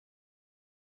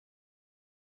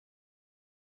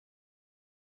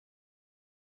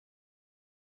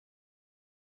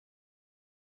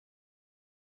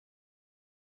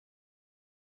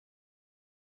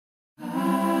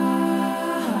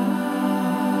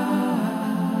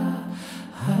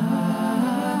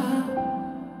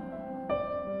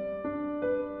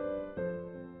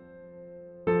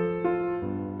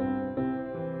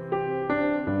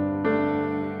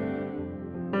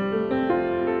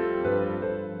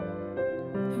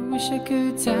wish I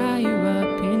could tie you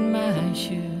up in my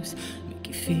shoes, make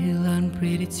you feel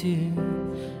unpretty too.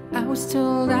 I was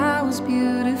told I was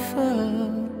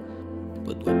beautiful,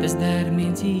 but what does that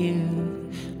mean to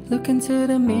you? Look into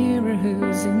the mirror,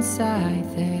 who's inside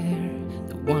there?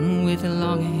 The one with the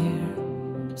long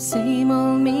hair. Same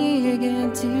old me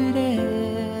again today.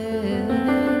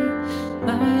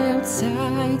 My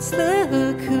outsides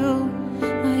look cool,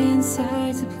 my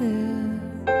insides are blue.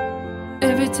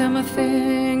 Every time I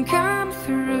think I'm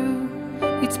through,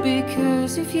 it's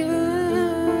because of you.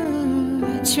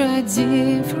 I tried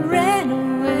different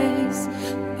ways,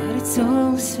 but it's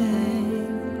all the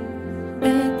same.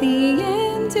 At the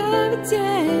end of the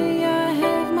day, I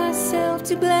have myself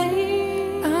to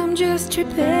blame. I'm just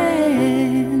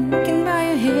tripping. Can buy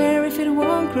your hair if it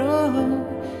won't grow,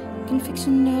 can fix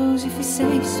your nose if you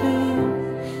say so,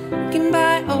 can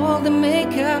buy all the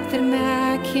makeup that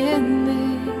I can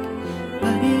make.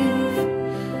 But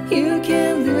if you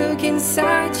can look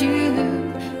inside you,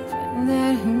 find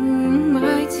that who am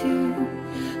I to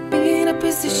be in a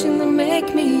position to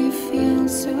make me feel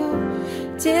so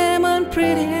damn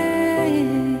unpretty.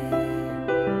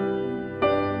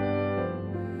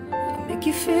 I'll make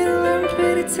you feel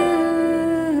unpretty too.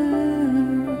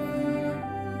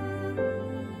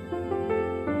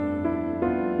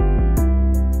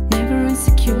 Never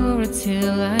insecure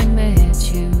till I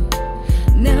met you.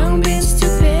 Now I'm being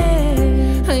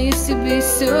stupid. I used to be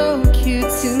so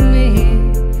cute to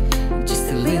me,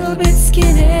 just a little bit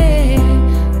skinny.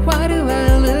 Why do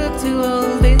I look to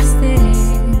all these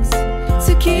things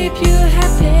to keep you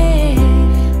happy?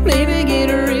 Maybe get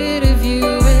rid of you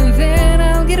and then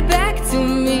I'll get back to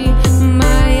me.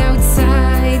 My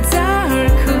outsides are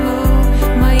cool,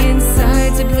 my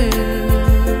insides are blue.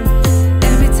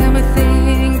 Every time I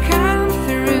think I'm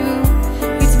through,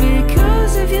 it's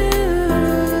because of you.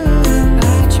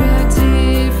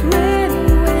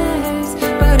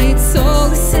 It's all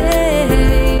the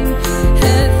same.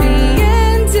 At the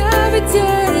end of the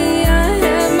day, I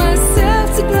have myself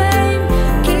to blame.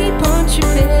 Keep on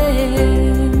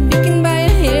tripping. You can buy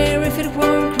your hair if it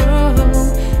won't grow,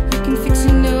 you can fix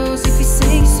your nose if you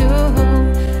say so,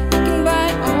 you can buy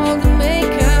all the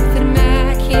makeup that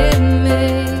I can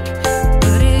make.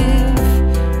 But if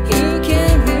you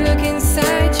can't look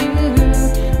inside you,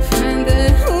 find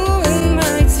that who am I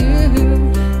to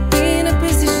be in a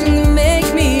position to make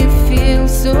me feel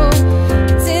so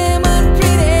damn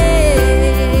unpretty.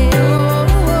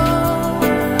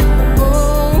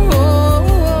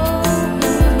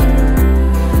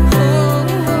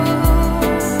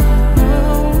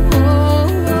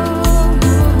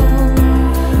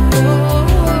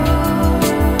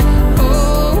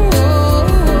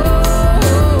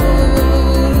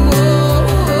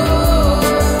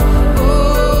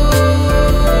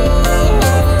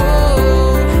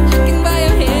 You can buy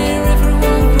your hair if it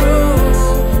won't grow,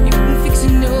 you can fix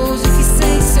your nose if you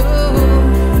say so,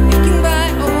 you can buy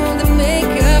all the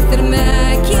makeup that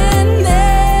I can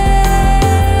make.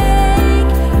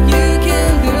 You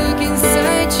can look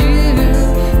inside you,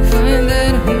 find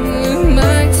that who am I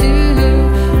to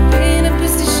be in a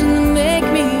position to make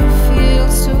me feel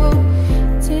so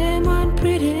damn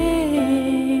unpretty.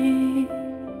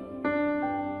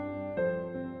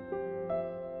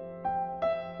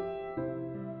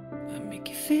 I make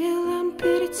you feel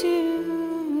unpretty too.